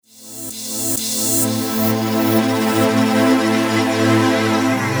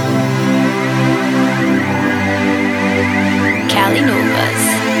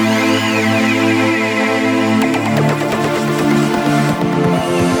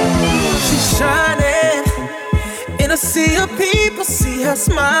see her people, see her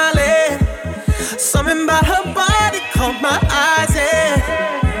smiling. Something about her body caught my eyes and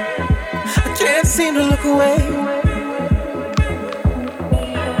I can't seem to look away.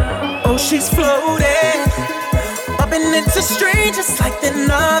 Oh, she's floating, bumping into strangers like they're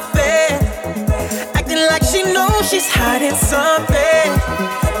nothing, acting like she knows she's hiding something.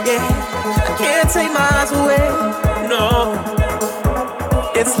 Yeah, I can't take my eyes away, no.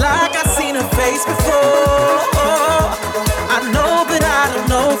 It's like I've seen her face before. I know, but I don't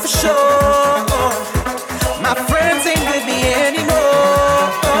know for sure. My friends ain't with me anymore.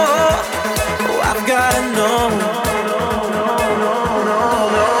 Oh, I've gotta know.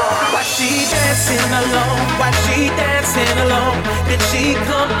 Why she dancing alone? Why she dancing alone? Did she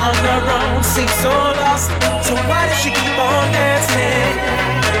come on her own? Seems so lost. So why does she keep on dancing?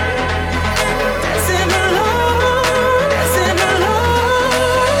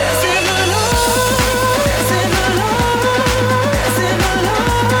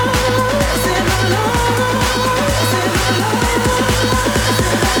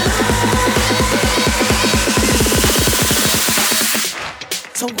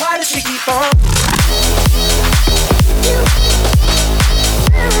 So why does she keep on?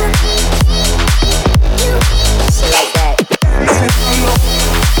 Like that.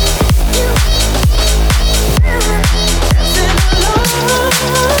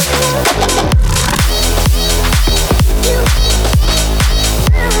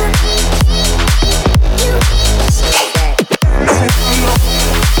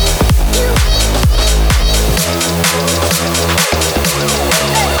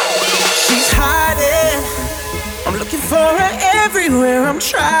 Everywhere I'm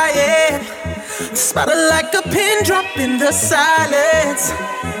trying, spot her like a pin drop in the silence.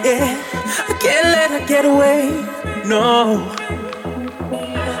 Yeah, I can't let her get away. No,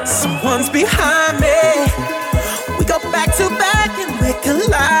 someone's behind me. We go back to back and we're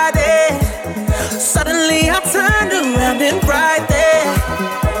colliding. Suddenly I turned around and right there,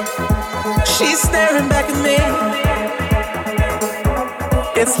 she's staring back at me.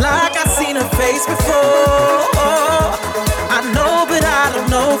 It's like I've seen her face before. I know, but I don't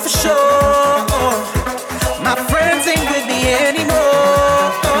know for sure. My friends ain't with me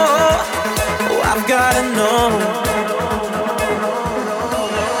anymore. Oh, I've gotta know.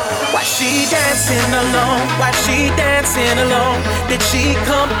 Why she dancing alone? Why she dancing alone? Did she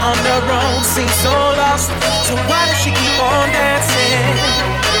come on her own? Seems so lost. So why does she keep on dancing?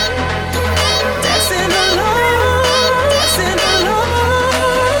 Dancing alone, dancing alone.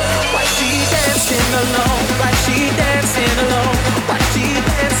 Why she dancing alone? Why she dancing alone? Why she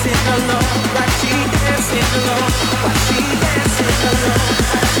dancing alone? Why she dancing alone? Why she dancing alone?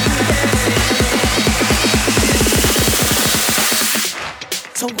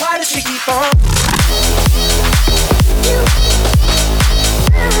 So why does she keep on?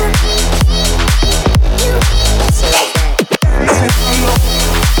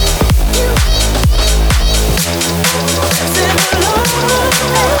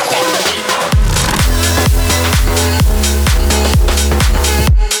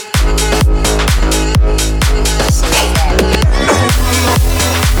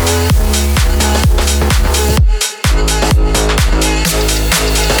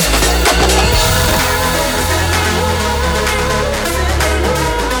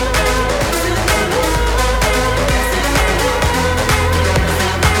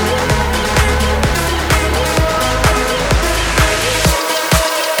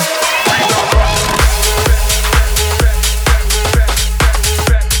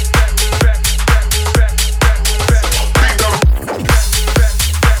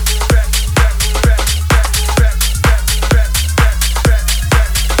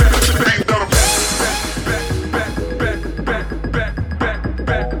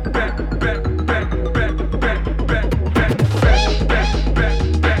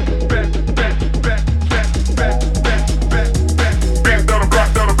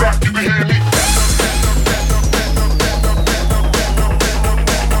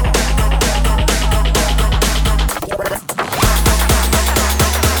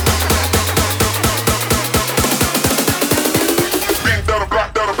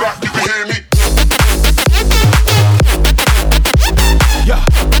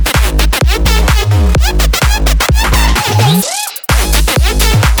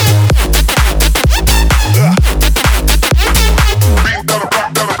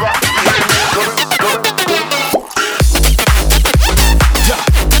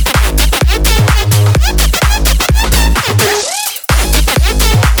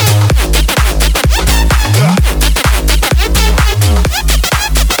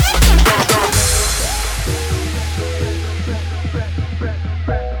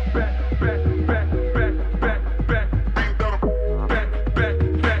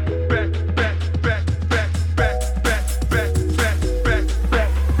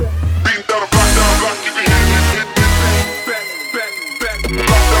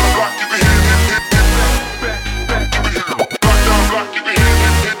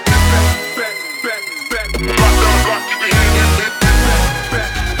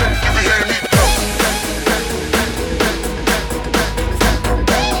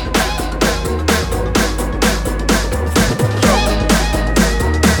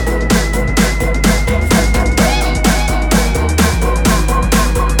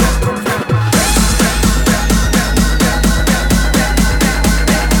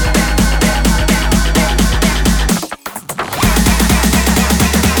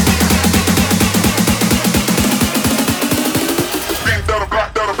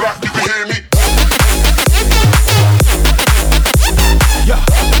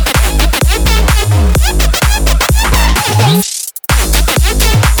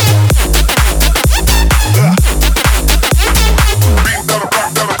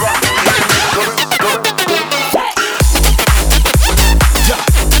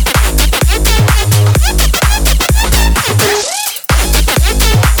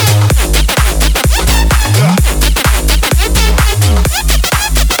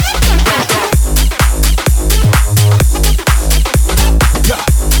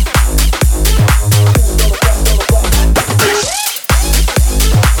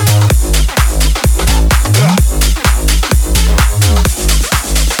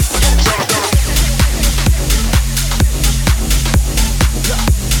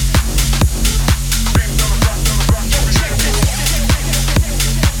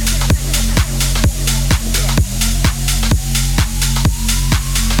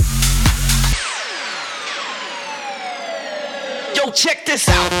 Yo, check this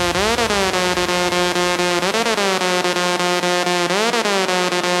out.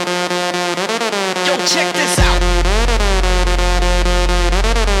 Yo, check this out.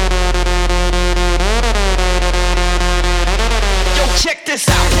 Yo, check this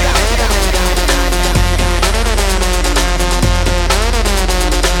out.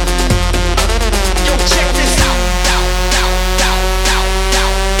 Yo, check this out.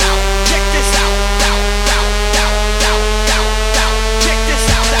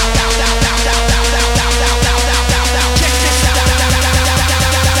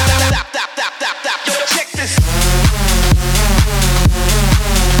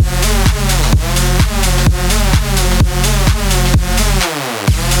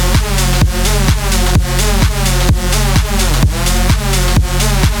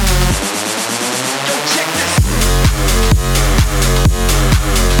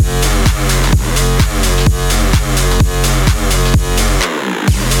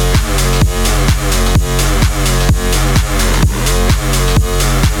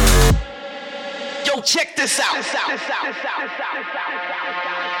 Check this out. Check this out.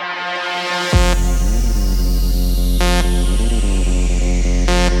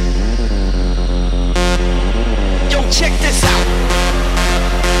 Yo, check this.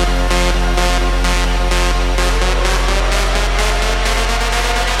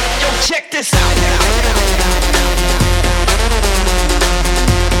 Check this out.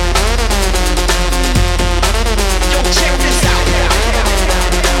 Yo, check this out. Yo, check this out.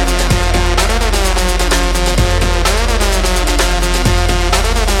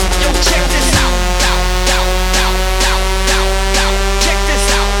 Yo, check this out.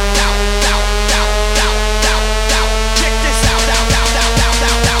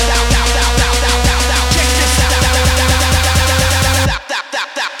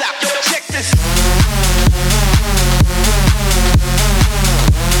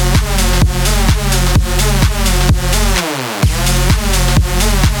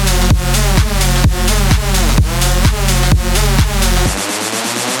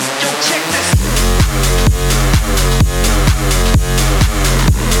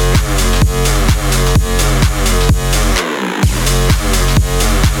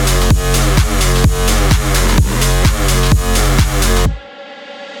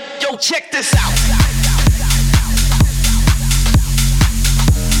 Check this out.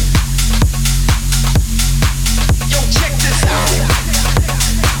 Yo, check this out.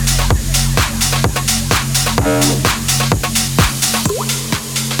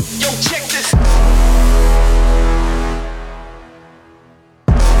 Yo, check this.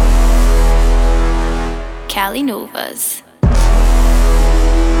 Cali Novas.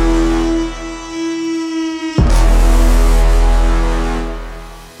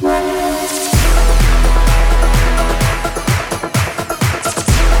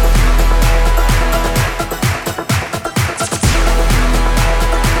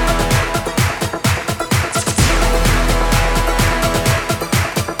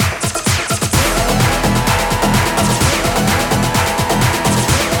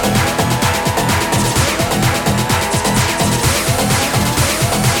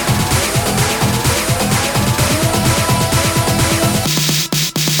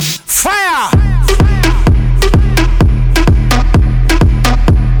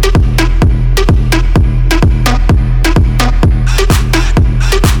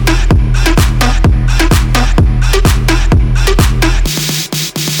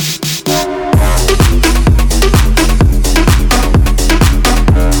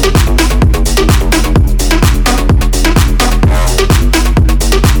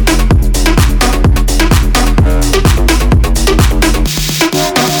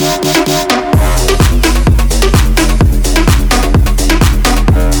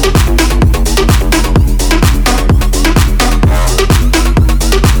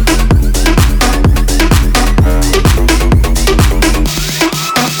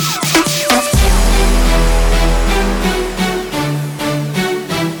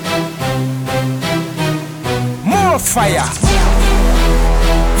 Fire.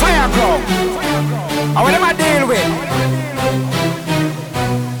 Fire grow. And what am I dealing with?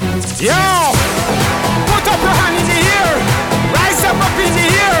 Yo! Put up your hand in the air. Rise up in the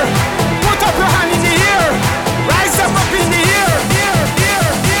air. Put up your hand in the air. Rise up in the air.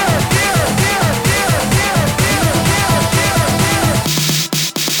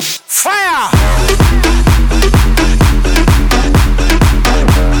 Fire!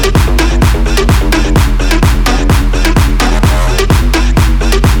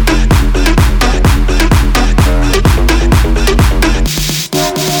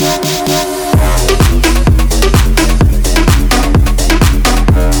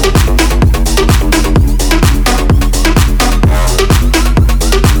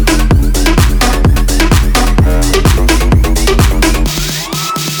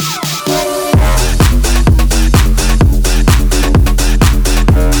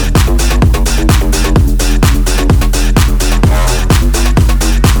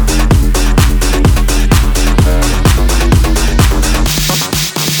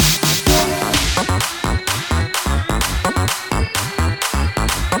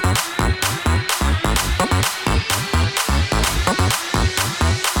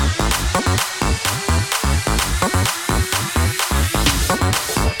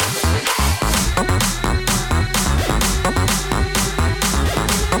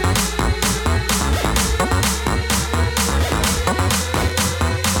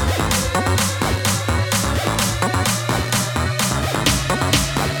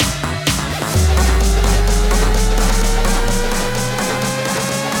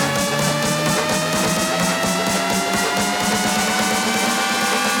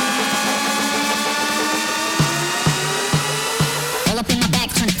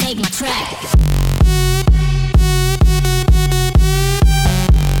 back, trying to take my track.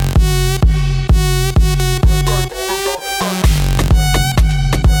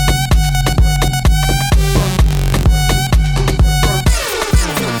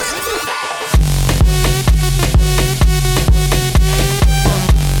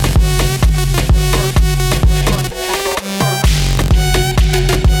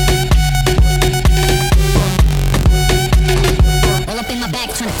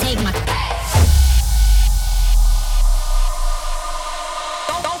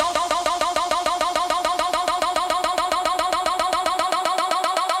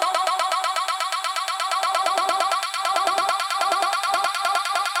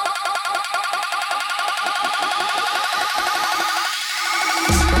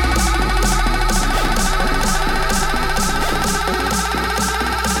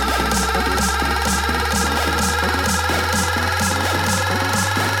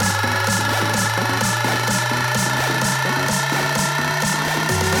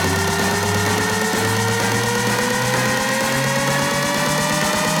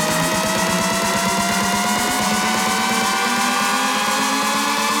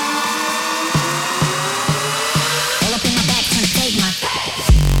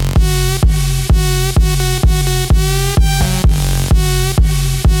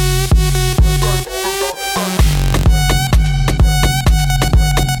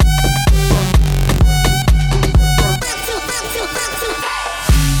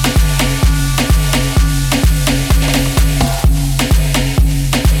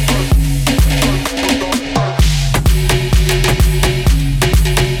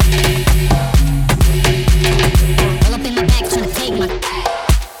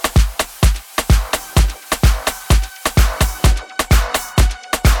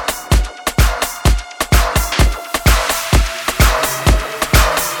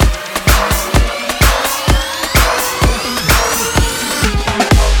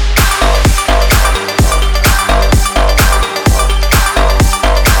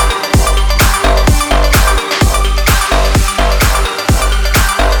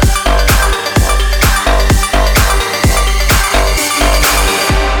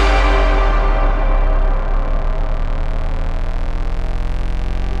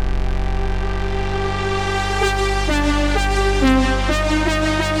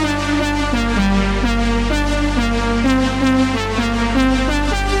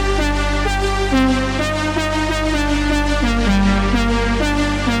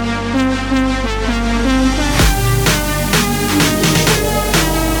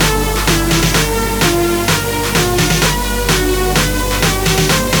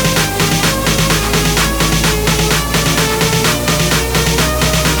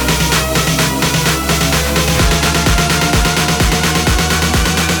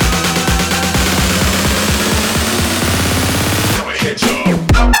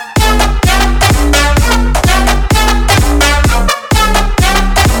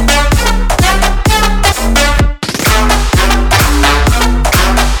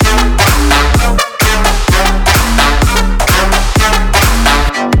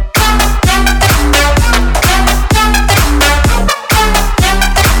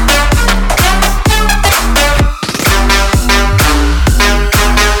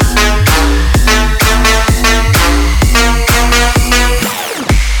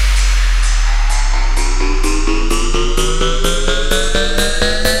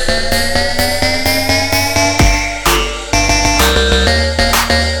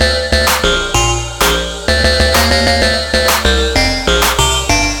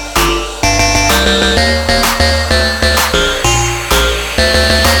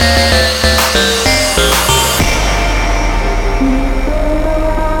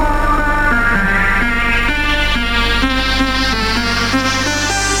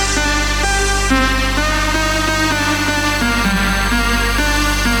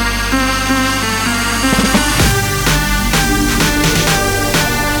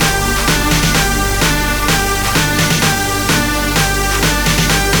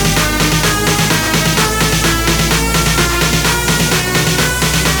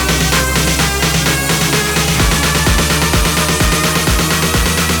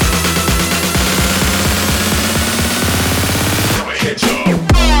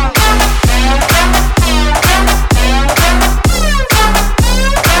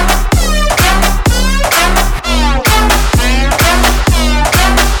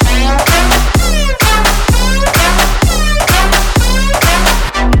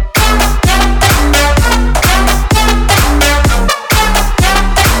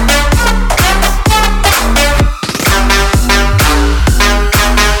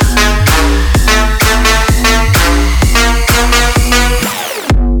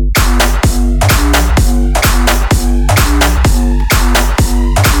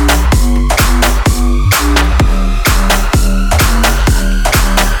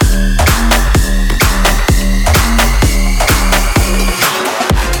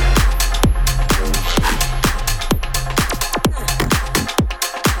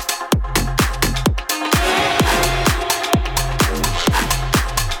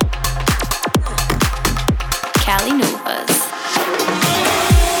 Cali Novas.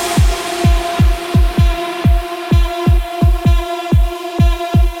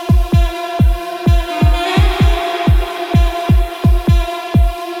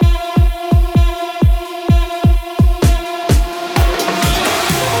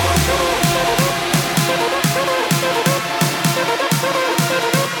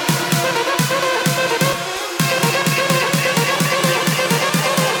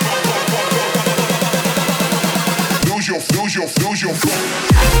 Lose your flow.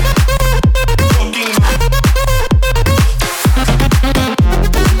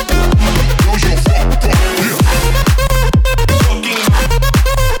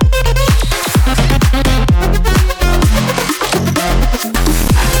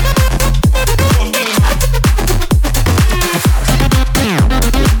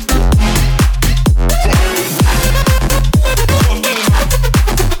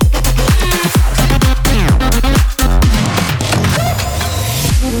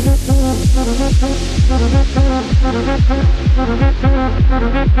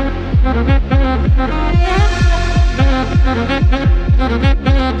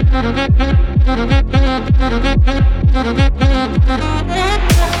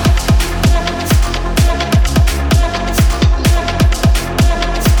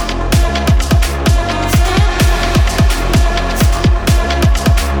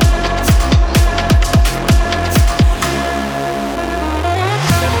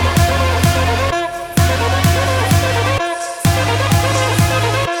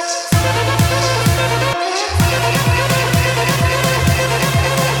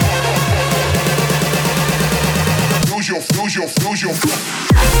 Lose your flow.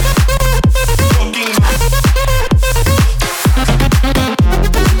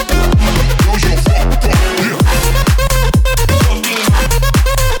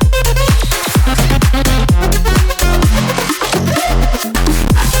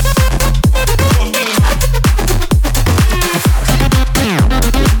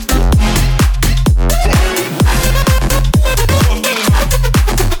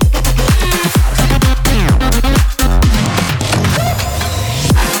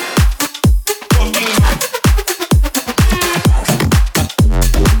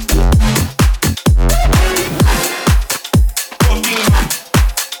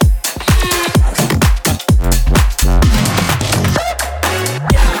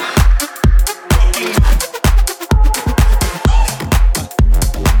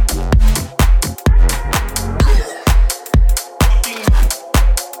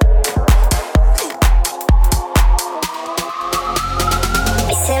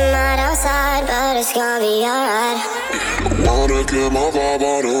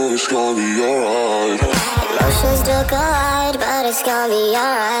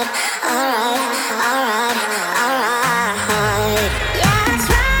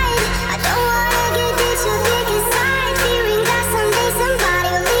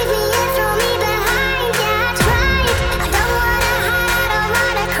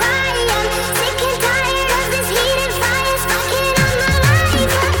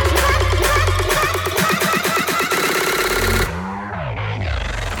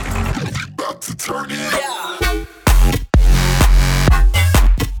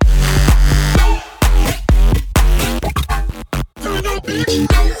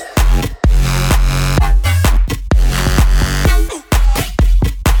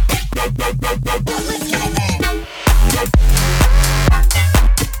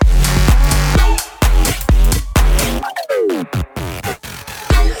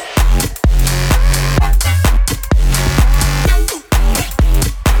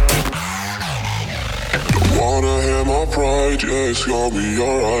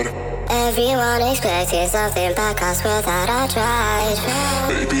 Something back, 'cause without I tried.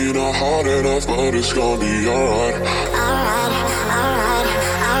 Maybe not hard enough, but it's gonna be alright. Alright, alright,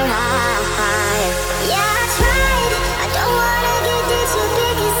 alright. Yeah, I tried. I don't wanna get this too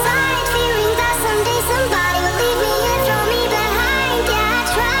big inside. Fearing that someday somebody will leave me and throw me behind. Yeah, I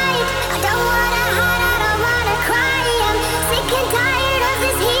tried. I don't wanna hide, I don't wanna cry. I'm sick and tired of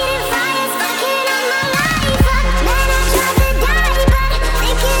this heat and fire sparking on my life. Man, I tried to die, but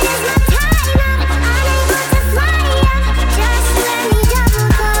thinking is my time. Just let me double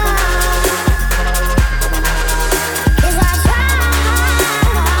call. 'Cause I tried.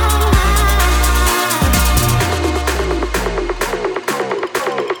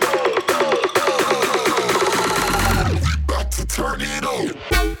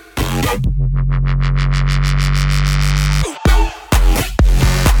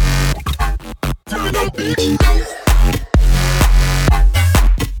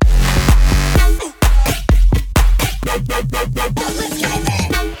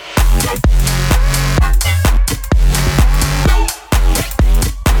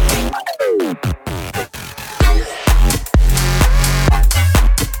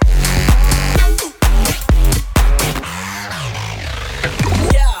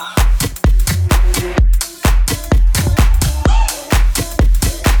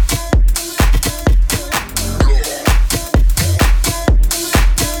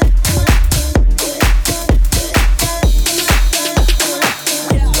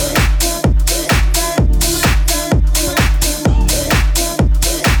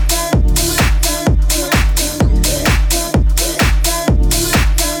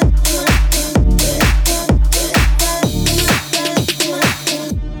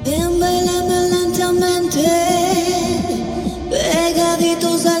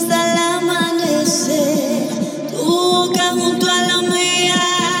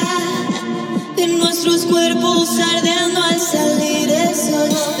 cuerpos ardiendo al salir el sol.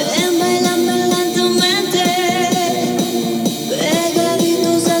 Ven bailando lentamente,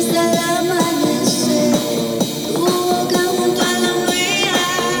 pegaditos hasta el amanecer. Tu boca junto a la mía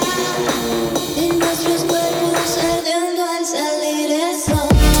y nuestros cuerpos ardiendo al salir el sol.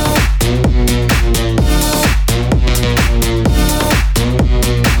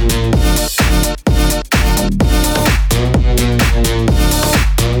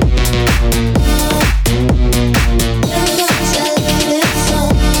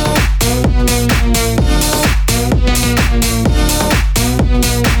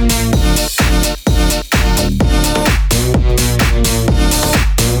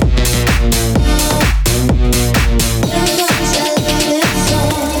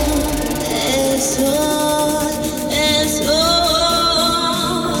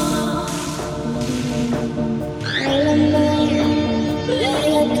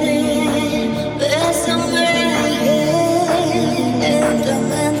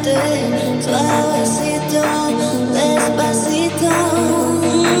 Suavecito, despacito,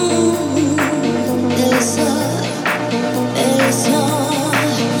 el sol,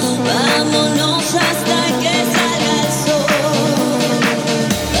 vámonos hasta que salga el sol.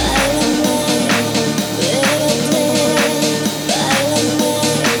 Báilame, pégate, báilame,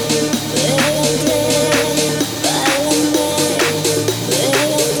 pégate, báilame,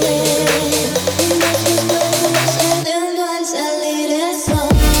 pégate, y nuestros cuerpos ardiendo al salir el sol.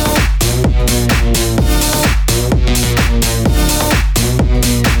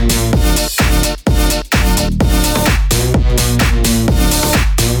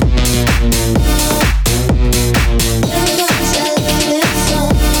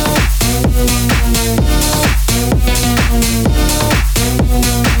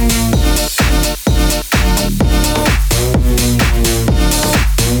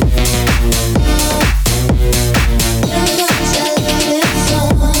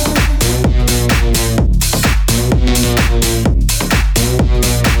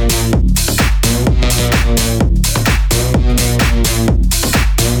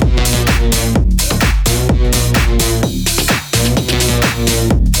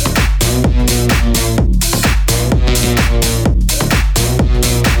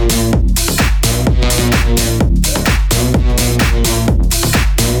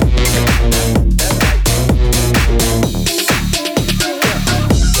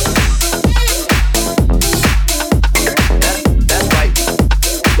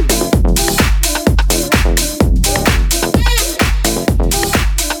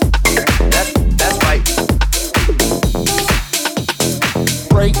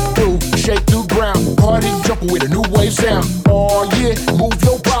 With a new wave sound. Oh yeah, move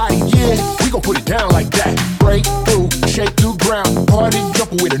your body, yeah. We gon' put it down like that. Break through, shake through ground. Party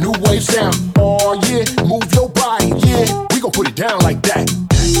jumping with a new wave sound. Oh yeah, move your body, yeah. We gon' put it down like that.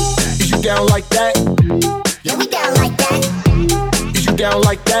 Is you down like that? Yeah, we down like that. Is you down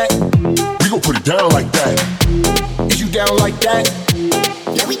like that? We gon' put it down like that. Is you down like that?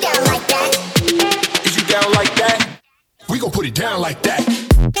 Yeah, we down like that. Is you down like that? We gon' put it down like that.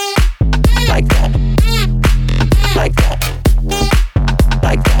 Like that. Like that.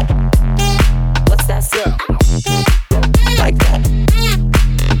 Like that. What's that sound? Like that.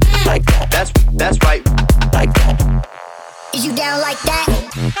 Like that. That's right. Like that. Is you down like that?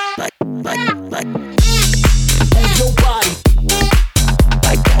 Like. Move your body.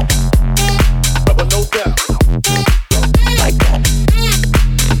 Like that. Rubber no doubt. Like that.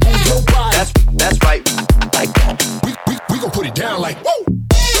 Move your body. That's right. Like that. We gon' put it down like whoa.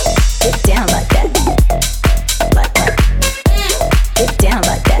 Get down like that. Like that. Get down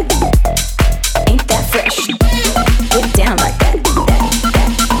like that. Ain't that fresh? Get down like that.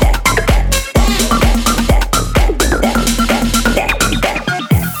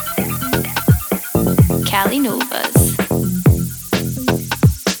 Cali Novas.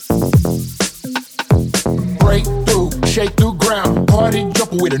 Break through, shake through ground. Party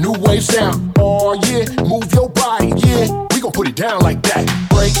jumping with a new wave sound. Oh yeah, move your body, yeah. We gon' put it down like that.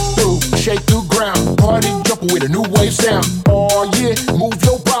 Break through, shake through ground. Party jumping with a new wave sound. Oh yeah, move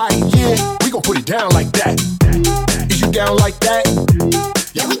your body, yeah. We gon' put it down like that. Is you down like that?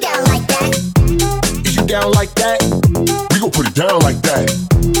 Yeah, we down like that. Is you down like that? We gon' put it down like that.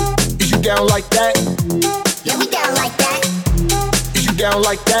 Is you down like that? Yeah, we down like that. Is you down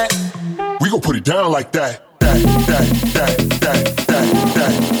like that? We gon' put it down like that.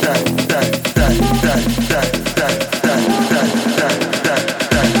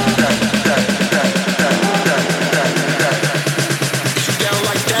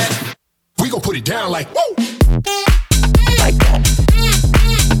 Put it down like woo, like that,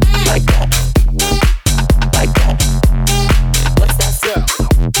 like that,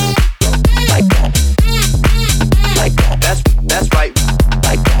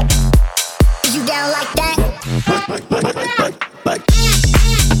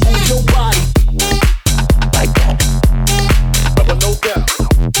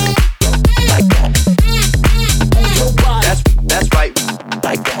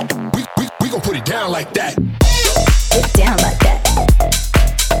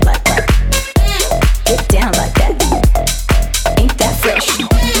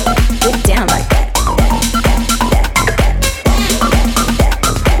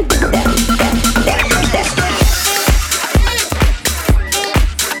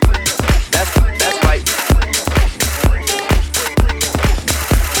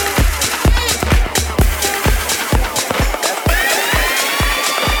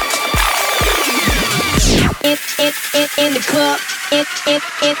 the club,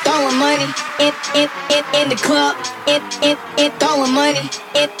 throwing money. In the club, throwing money.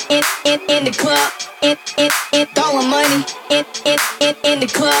 In the club, throwing money. In the club, throwing money. In the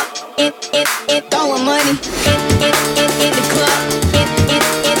club, throwing money. In the club,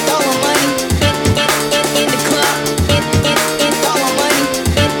 throwing money.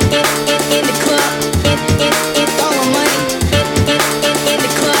 In the club, throwing money. In the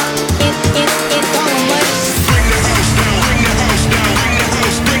club, throwing money. Bring the house down, bring the house down, bring the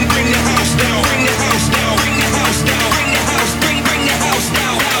house, bring the house down, bring the house down, bring the house down, bring the house, bring the house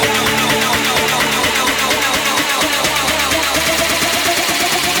down.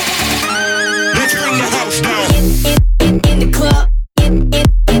 Let's bring the house down. In the club,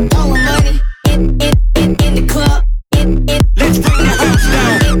 throwing money. In the club, Let's bring the house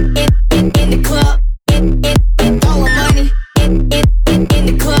down. in the club, throwing money. In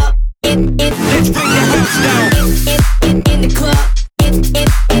the club, Let's bring the house down. in the club,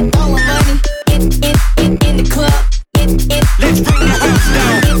 throwing money. In the club, Let's bring the house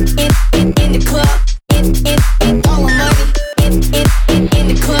down. in the club, throwing money. In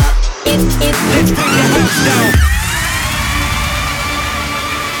the club, Let's bring the house down.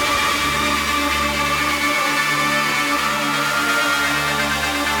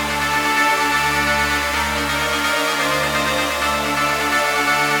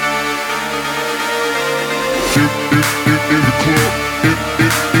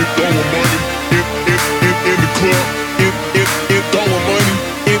 In the club, throwing money.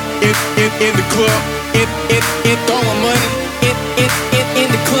 In the club, throwing money. In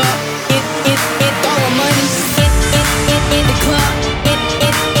the club, throwing money. In the club,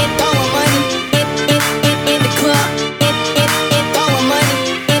 throwing money. In the club, throwing money. In the club, throwing money.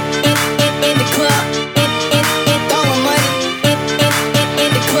 In the club, throwing money.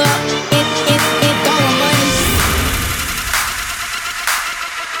 In the club, throwing money.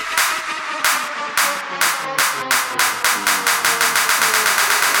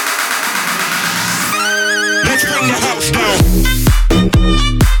 let's bring the house down.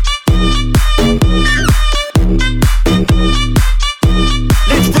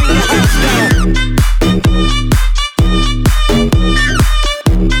 Let's bring the house down.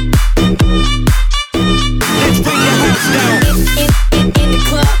 Let's bring the house down. In the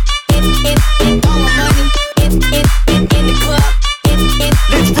club, throwing money. In the club,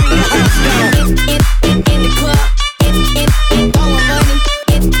 Let's bring the house down. in the club, throwing money.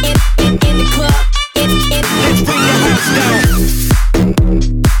 In the club, Let's bring the house down.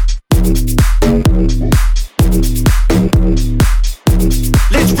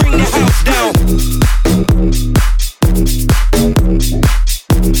 Let's bring the house down.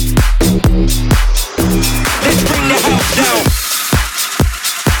 Let's bring the house down.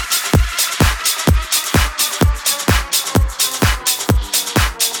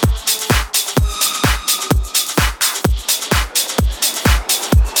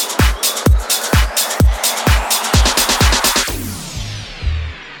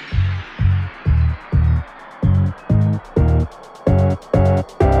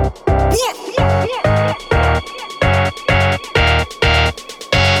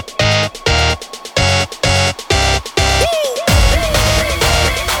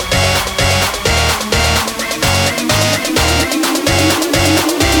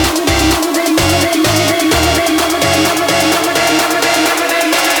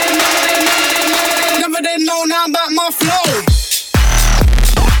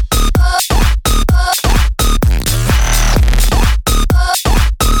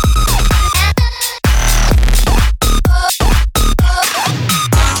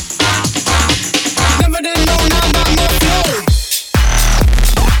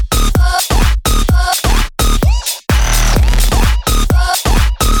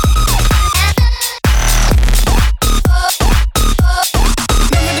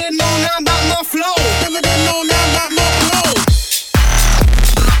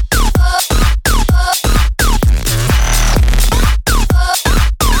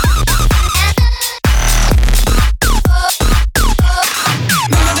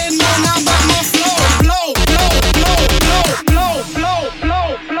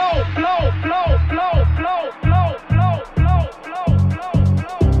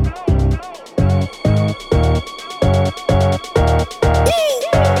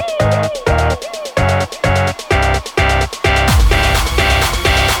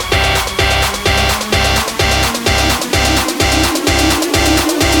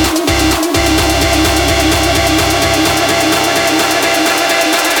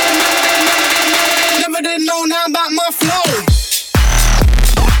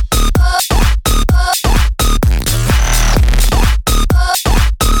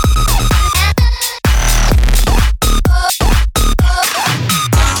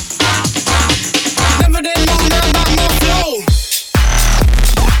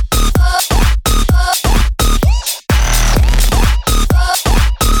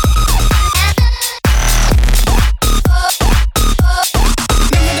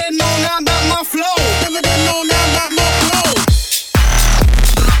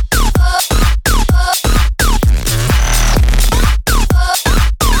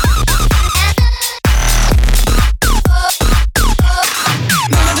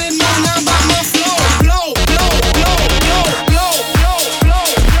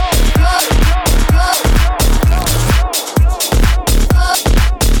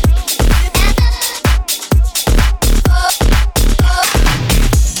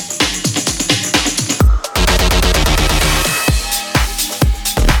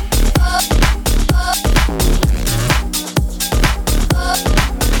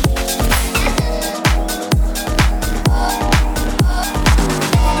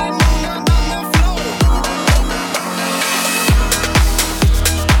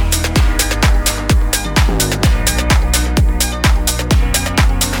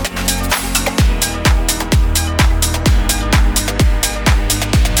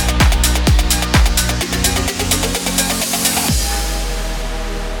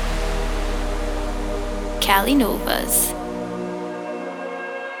 Cali Novas.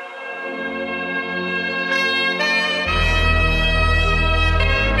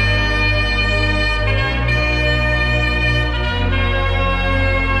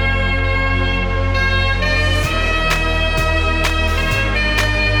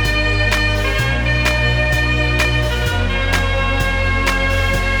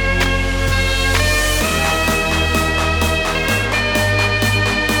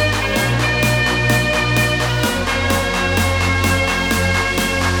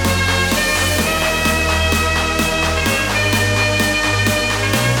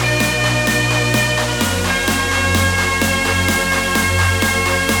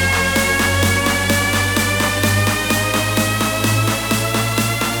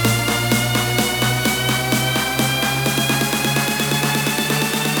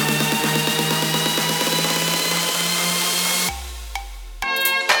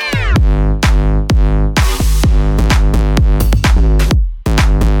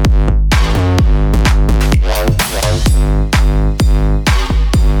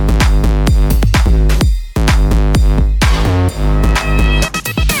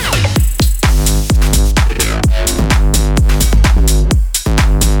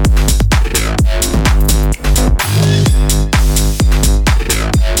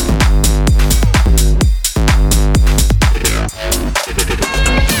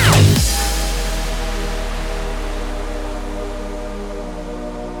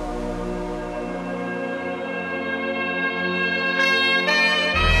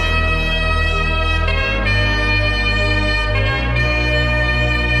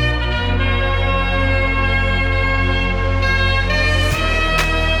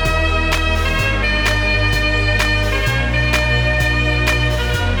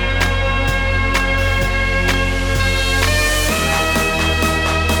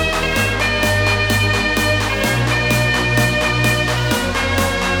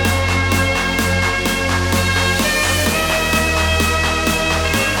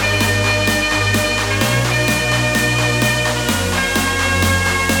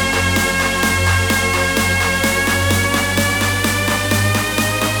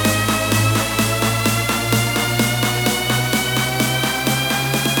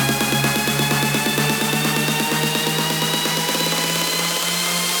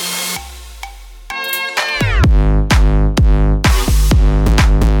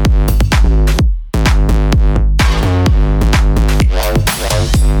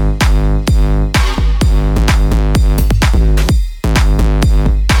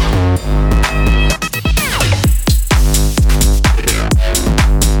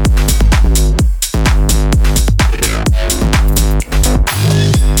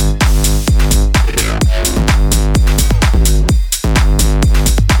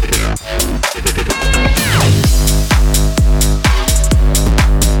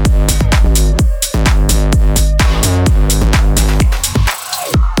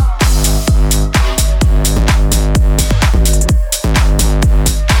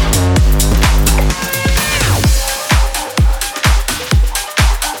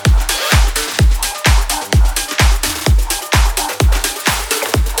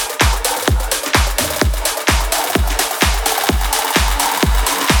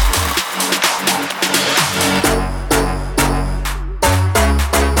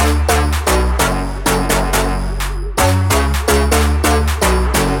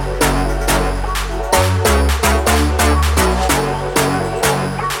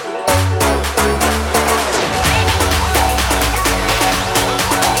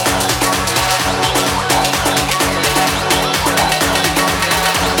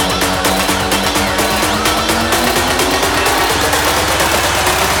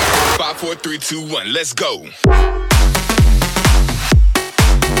 Three, two, one, let's go.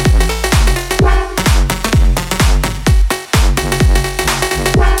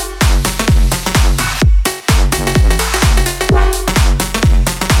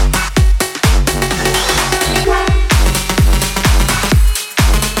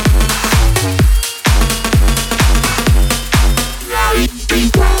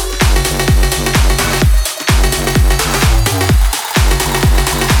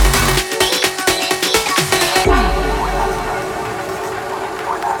 Wow.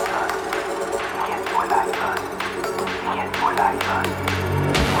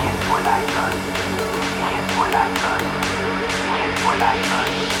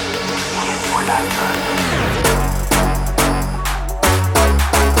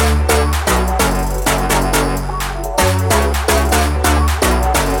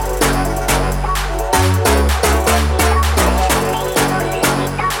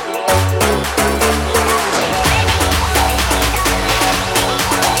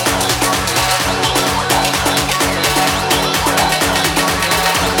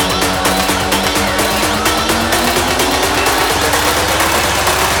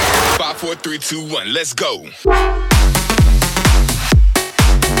 2, 1, let's go.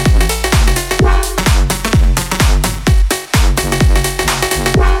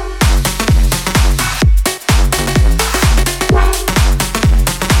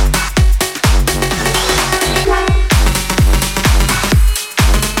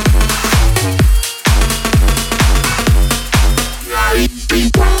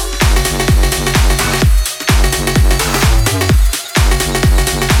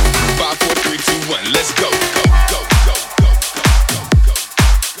 1, let's go.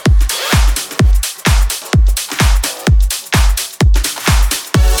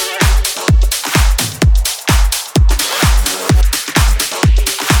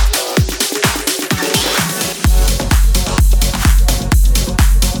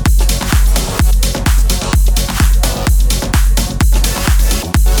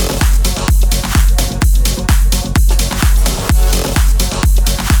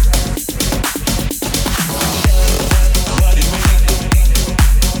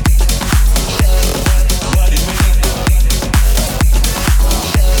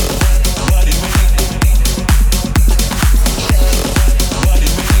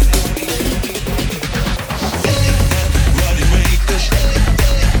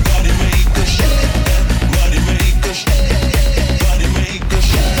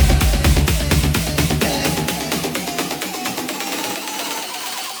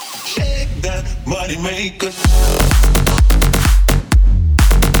 Money maker.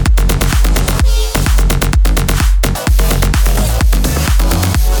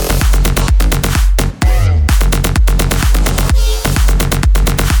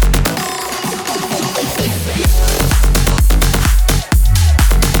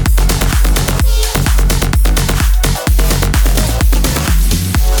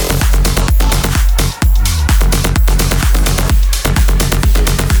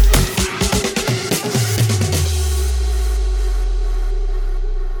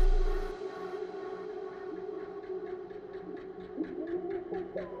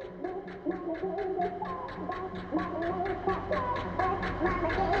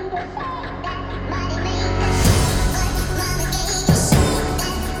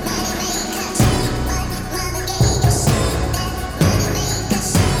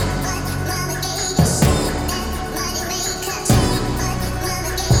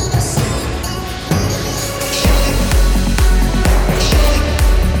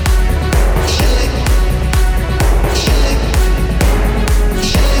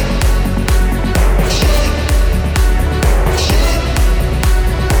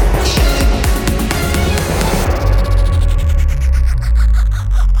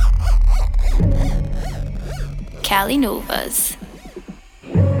 Cali Novas.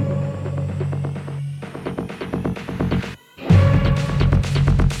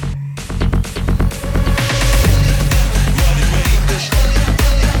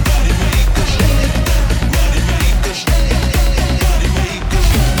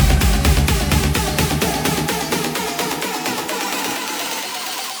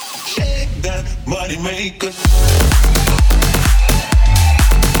 Shake that money maker.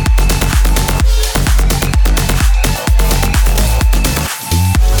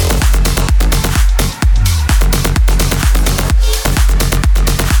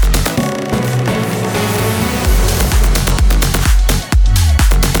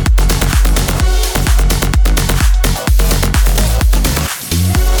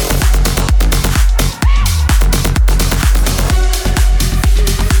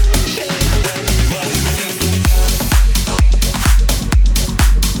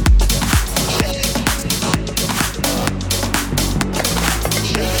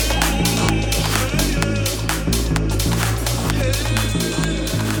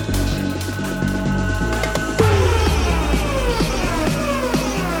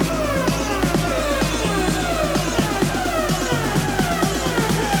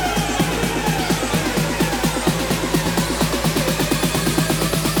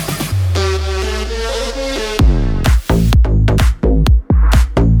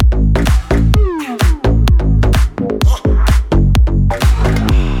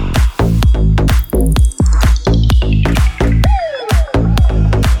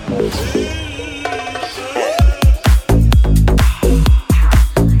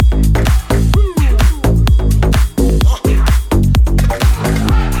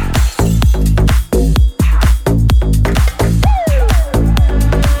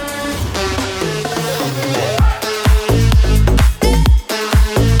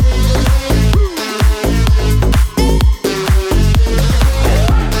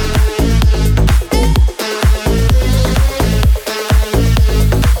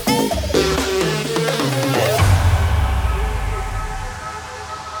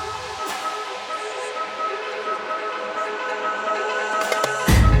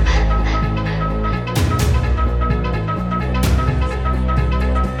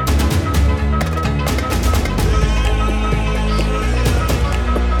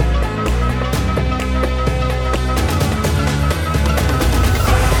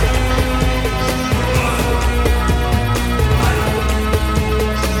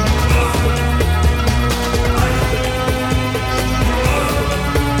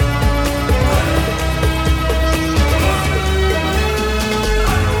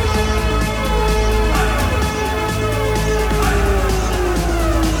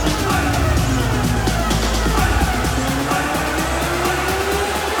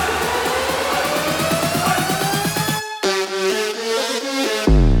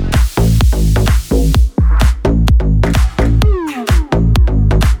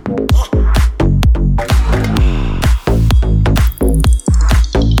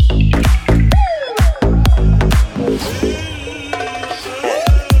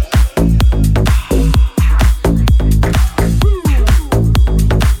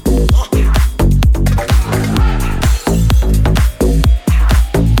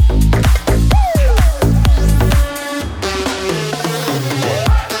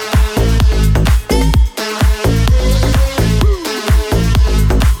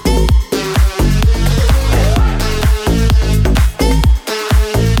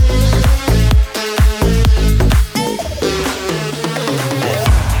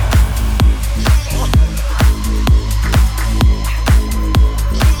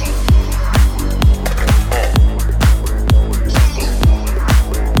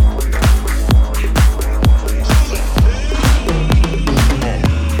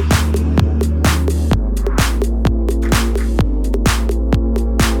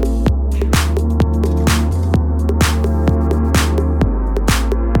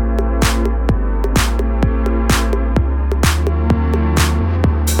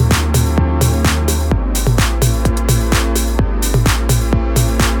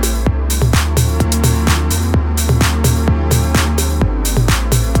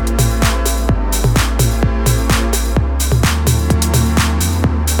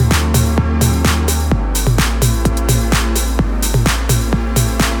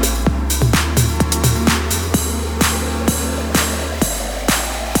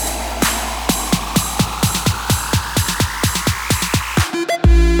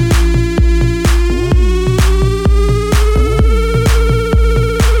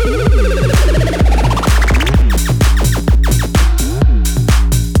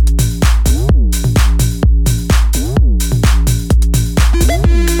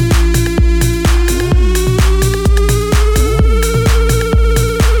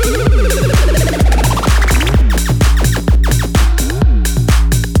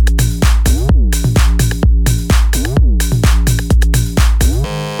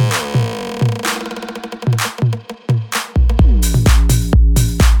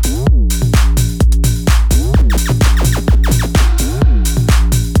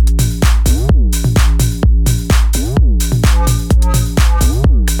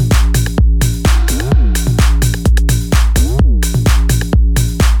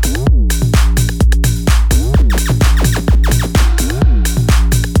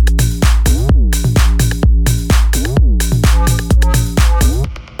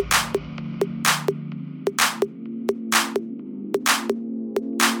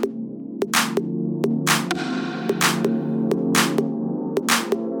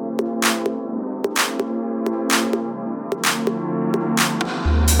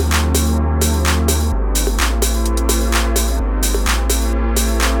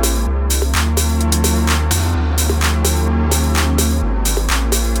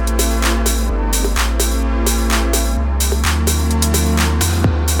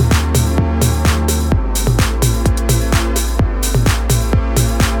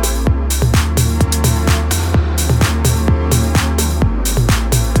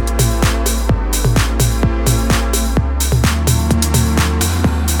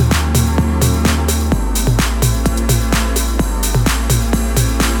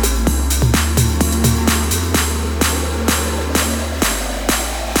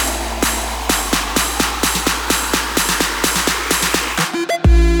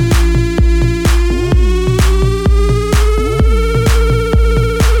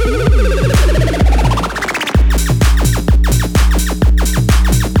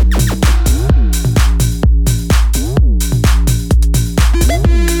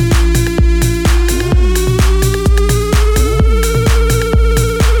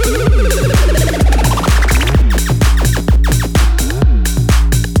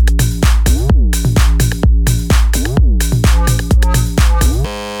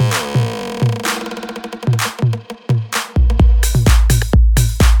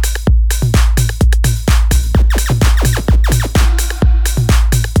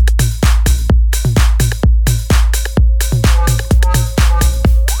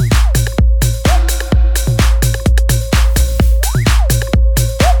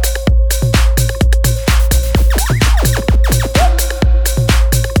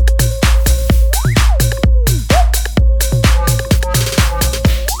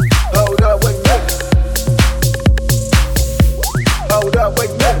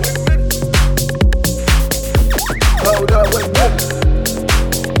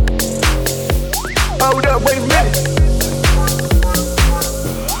 Hold up, wait a minute.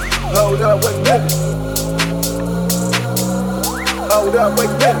 Hold up, wait a minute. Hold up, wait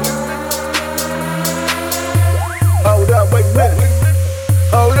a minute. Hold up, wait a minute.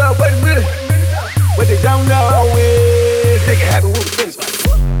 Hold up, wait a minute. What they don't know is they can have it with the finish line.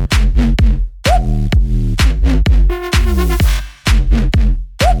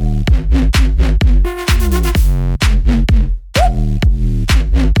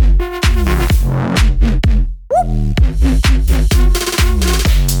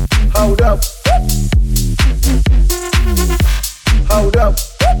 Hold up. Hold up.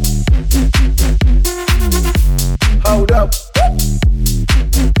 Hold up.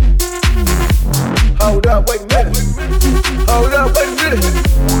 Hold up, wait a minute. Hold up, wait a minute.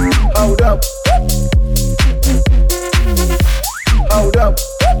 Hold up. Hold up.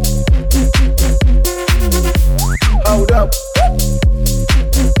 Hold up.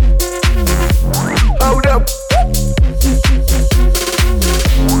 Hold up.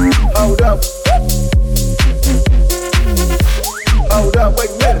 Hold up. Hold up, wait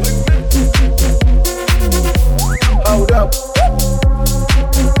a minute. Hold up.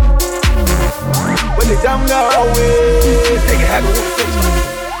 What they don't know is they can have it with the finish line.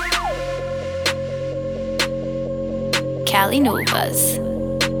 Cali Novas.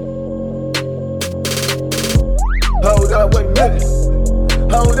 Hold up, wait a minute.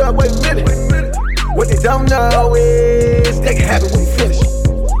 Hold up, wait a minute. What they don't know is they can have it when you finish.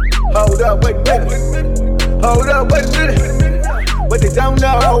 Hold up, wait a minute. Hold up, wait a minute. What they don't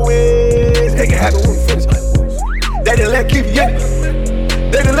know is they can have it when you finish. They didn't let keep you in it.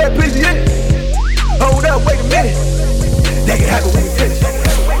 They didn't let busy in it. Hold up, wait a minute. They can have it when you finish.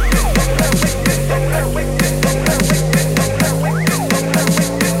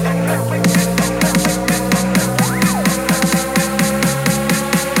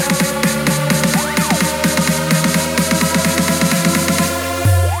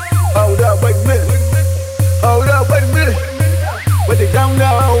 Hold up, wait a minute. Hold up, wait a minute. What they don't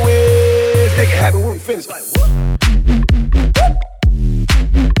know is they can have it when we finish.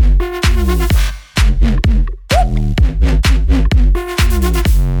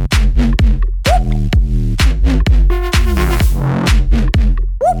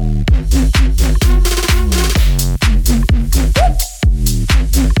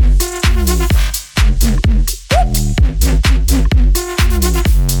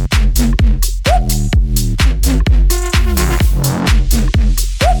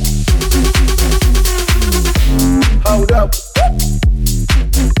 Hold up.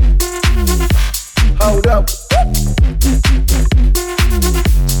 Hold up.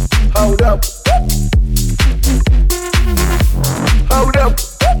 Hold up. Hold up.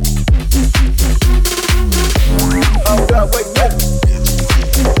 Hold up, wait a minute.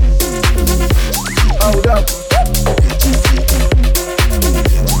 Hold up.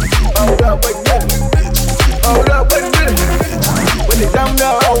 Hold up, wait a minute. Hold up, wait a minute. When they don't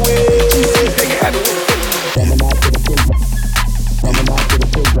know is they can have it. Coming out to the pizza. Coming out to the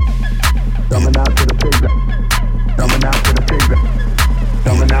pizza. Coming out to the pizza. Coming out to the pizza.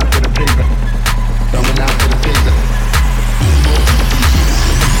 Coming out to the pizza.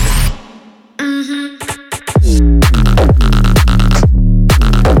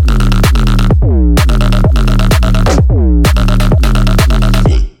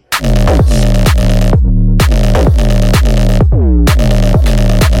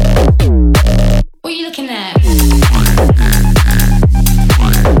 What are you looking at?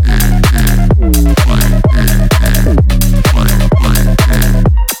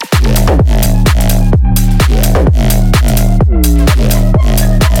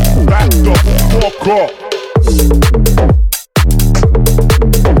 Up.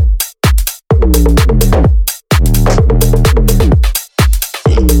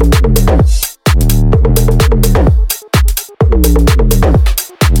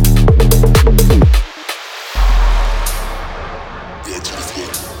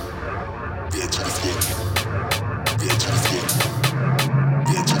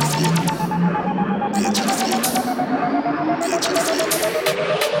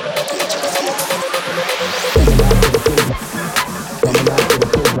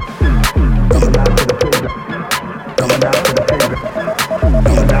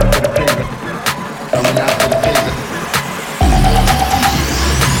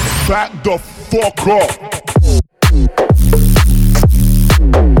 Back the fuck up.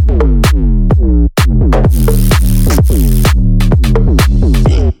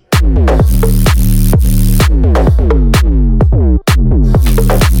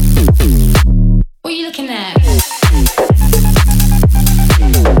 What are you looking at?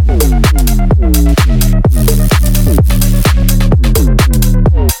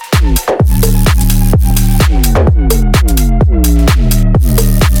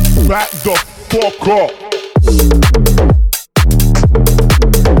 Go.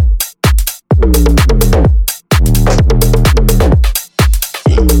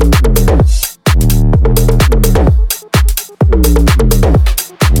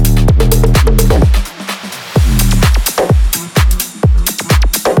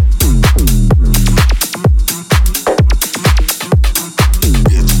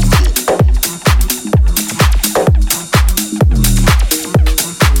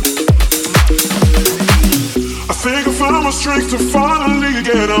 Strength to finally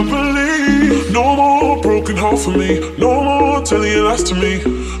get up and leave. No more broken heart for me. No more telling you lies to me.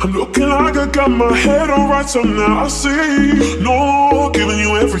 I'm looking like I got my head on right, so now I see. No more giving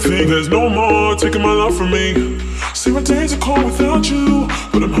you everything. There's no more taking my love from me. See, my days are cold without you,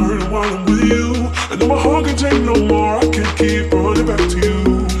 but I'm hurting while I'm with you. I know my heart can take no more. I can't keep running back to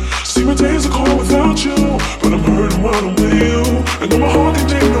you. See, my days are cold without you, but I'm hurting while I'm with you. I know my heart can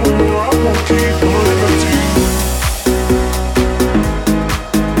take no more. I won't keep running back to you.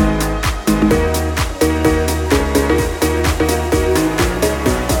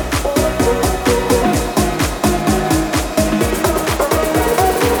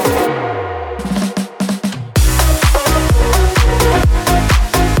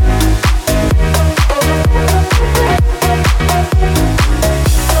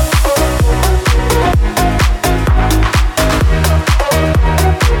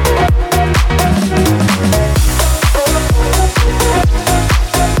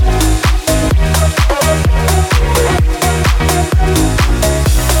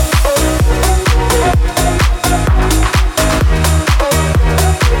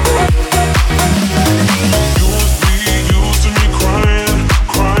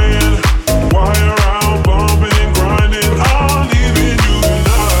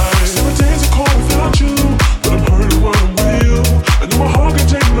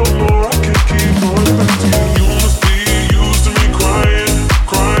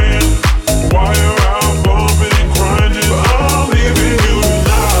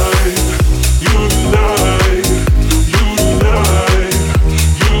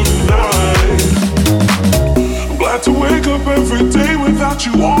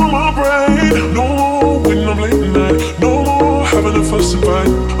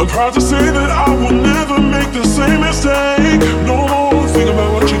 I'm proud to say that I will never make the same mistake. No more think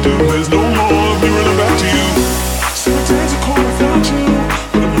about what you do. There's no more of me running back to you. See, my days are cold without you,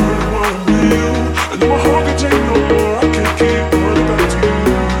 but I'm hurting while I'm with you. I know my heart can take no more. I can't keep running back to you.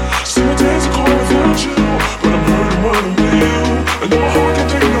 See, my days are cold without you, but I'm hurting while I'm with you. I know my heart can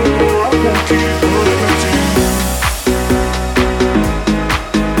take no more. I won't keep running back to you.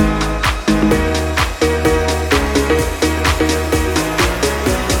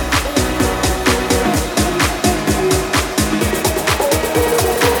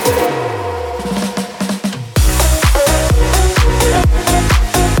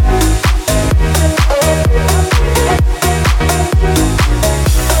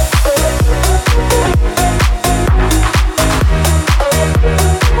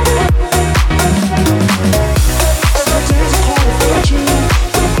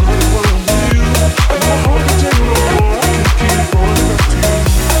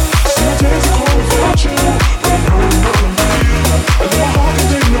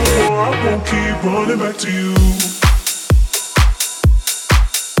 Running back to you.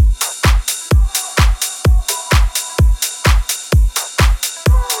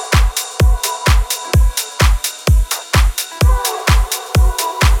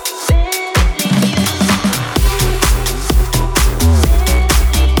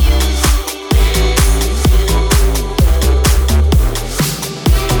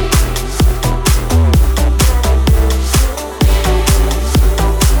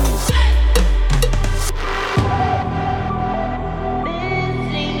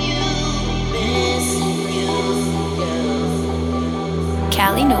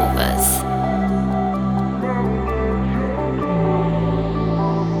 Cali Novas.